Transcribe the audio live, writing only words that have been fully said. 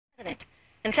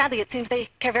And sadly, it seems they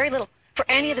care very little for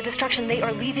any of the destruction they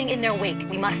are leaving in their wake.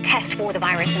 We must test for the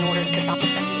virus in order to stop the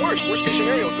spread. Worst case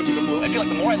scenario could be the flu. I feel like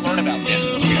the more I learn about this,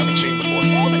 we haven't seen before.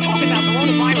 All the talk about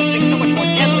coronavirus being so much more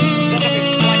deadly turns out to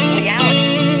be like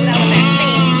reality. Without a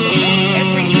vaccine,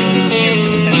 every single year we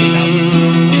was tested about.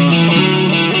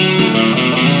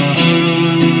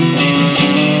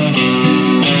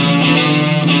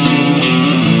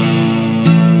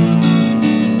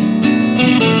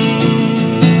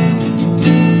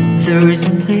 There is a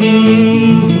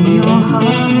place in your heart,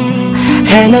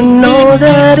 and I know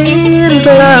that it is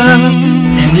love.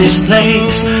 And this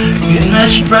place is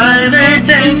much brighter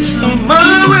than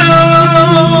tomorrow.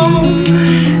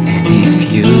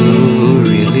 If you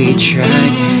really try,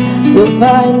 you'll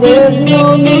find there's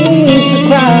no need to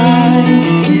cry.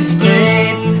 In this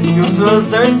place, you'll feel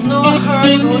there's no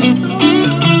hurt, no sorrow.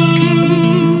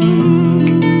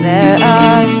 There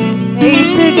are ways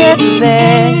to get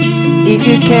there if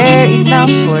you care enough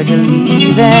for the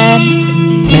living.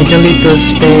 Make a little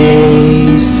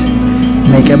space,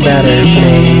 make a better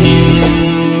place.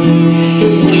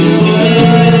 In the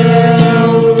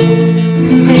world,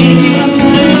 make a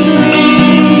better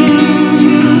place.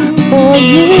 For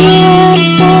you and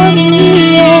for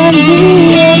me and me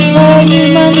and for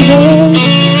human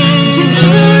race. To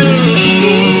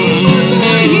people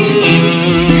dying.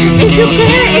 If you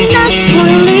care enough for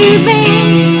living,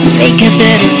 make a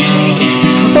better place.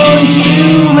 For you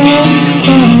and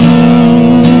for me.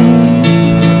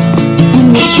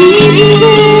 And the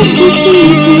people of the city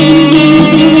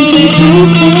will be place.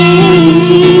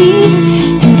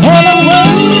 And the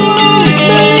world was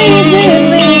believing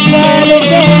we tried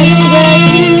again and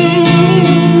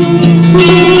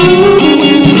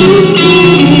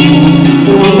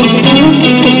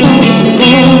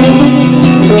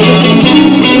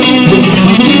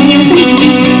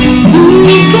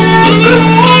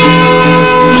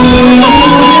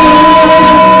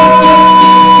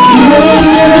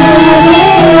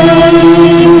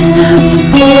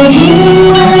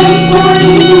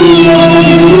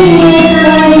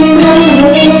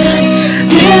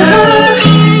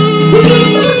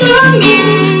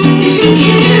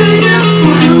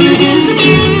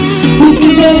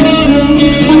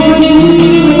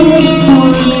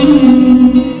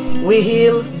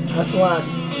as one.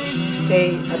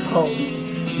 Stay at home.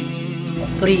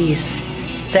 Please,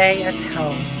 stay at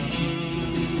home.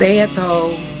 Stay at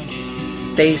home.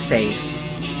 Stay safe.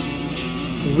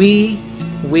 We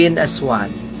win as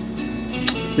one.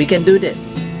 We can do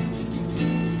this.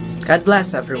 God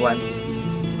bless everyone.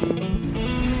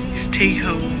 Stay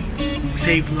home.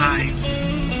 Save lives.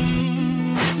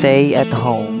 Stay at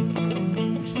home.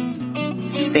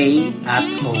 Stay at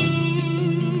home.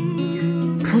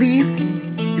 Please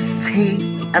stay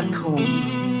at home.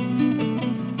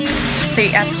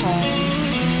 Stay at home.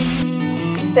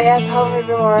 Stay at home,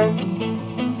 everyone.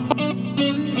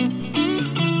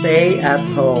 Stay at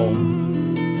home.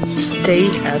 Stay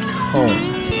at home.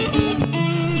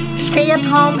 Stay at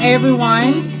home,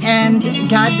 everyone, and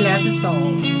God bless us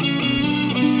all.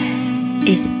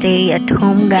 Stay at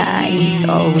home, guys.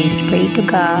 Always pray to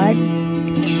God.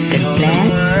 God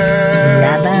bless.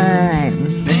 Laban.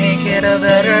 Make it a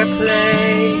better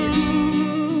place.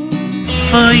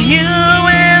 For you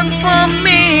and for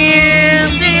me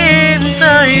and the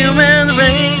entire human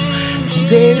race.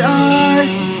 There are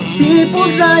people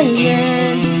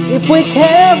dying. If we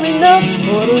care enough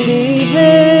for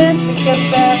living, make a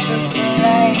better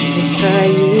place. It's